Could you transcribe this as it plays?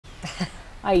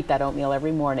I eat that oatmeal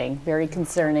every morning. Very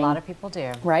concerning. A lot of people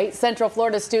do. Right? Central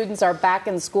Florida students are back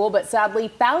in school, but sadly,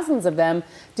 thousands of them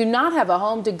do not have a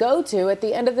home to go to at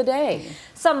the end of the day.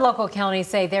 Some local counties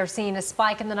say they're seeing a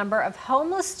spike in the number of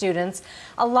homeless students,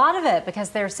 a lot of it because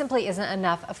there simply isn't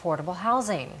enough affordable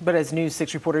housing. But as News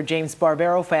 6 reporter James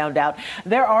Barbero found out,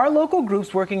 there are local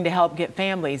groups working to help get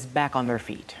families back on their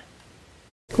feet.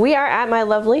 We are at my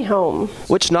lovely home,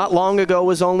 which not long ago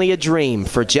was only a dream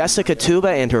for Jessica Tuba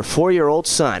and her 4-year-old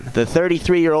son, the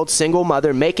 33-year-old single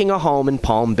mother making a home in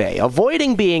Palm Bay,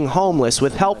 avoiding being homeless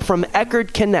with help from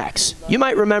Eckerd Connects. You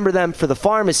might remember them for the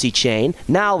pharmacy chain.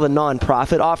 Now the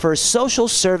nonprofit offers social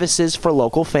services for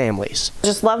local families.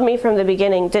 just loved me from the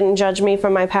beginning, didn't judge me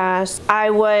from my past. I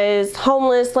was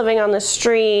homeless, living on the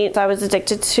street. I was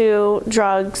addicted to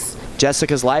drugs.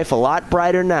 Jessica's life a lot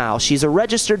brighter now. She's a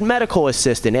registered medical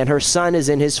assistant and her son is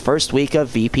in his first week of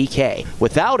VPK.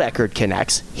 Without Eckerd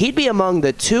Connects, he'd be among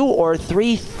the 2,000 or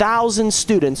 3,000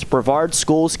 students Brevard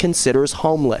Schools considers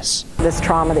homeless. This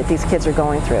trauma that these kids are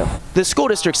going through. The school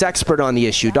district's expert on the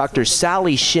issue, Dr.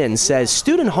 Sally Shin, says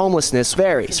student homelessness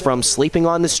varies from sleeping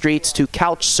on the streets to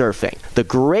couch surfing. The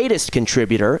greatest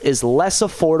contributor is less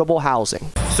affordable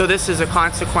housing. So this is a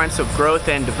consequence of growth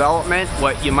and development.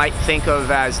 What you might think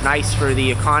of as nice for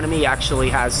the economy actually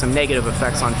has some negative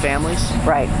effects on families.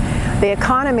 Right. The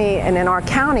economy, and in our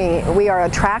county, we are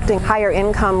attracting higher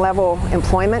income level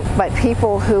employment, but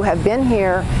people who have been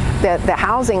here, the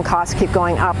housing costs keep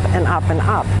going up and up and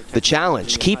up. The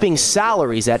challenge, keeping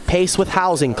salaries at pace with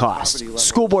housing costs.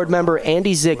 School board member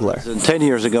Andy Ziegler. 10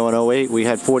 years ago in 08, we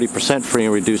had 40% free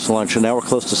and reduced lunch, and now we're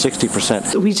close to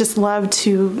 60%. We just love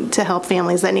to help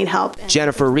families that need help.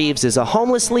 Jennifer Reeves is a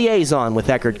homeless liaison with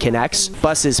Eckerd Connects.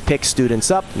 Buses pick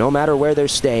students up no matter where they're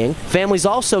staying. Families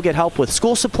also get help with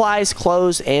school supplies,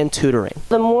 clothes, and tutoring.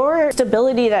 The more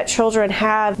stability that children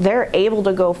have, they're able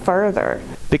to go further.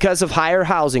 Because of higher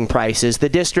housing prices, the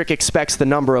district expects the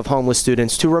number of homeless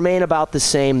students to remain about the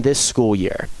same this school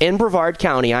year. In Brevard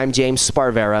County, I'm James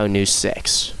Sparvero, News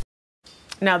 6.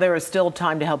 Now, there is still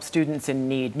time to help students in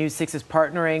need. News 6 is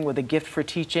partnering with a Gift for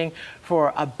Teaching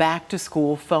for a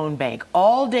back-to-school phone bank.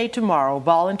 All day tomorrow,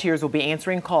 volunteers will be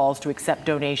answering calls to accept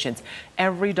donations.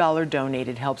 Every dollar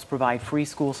donated helps provide free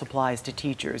school supplies to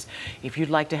teachers. If you'd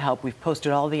like to help, we've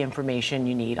posted all the information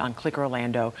you need on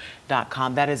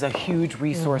clickorlando.com. That is a huge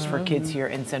resource for kids here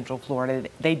in Central Florida.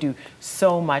 They do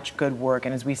so much good work,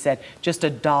 and as we said, just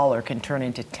 $1 can turn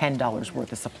into $10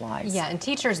 worth of supplies. Yeah, and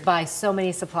teachers buy so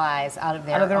many supplies out of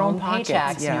their own pockets,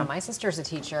 paychecks. yeah. You know, my sister's a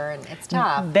teacher, and it's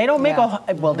tough. They don't make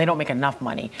they don't make enough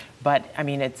money, but I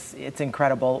mean, it's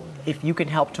incredible. If you can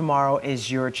help, tomorrow is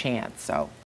your chance. So.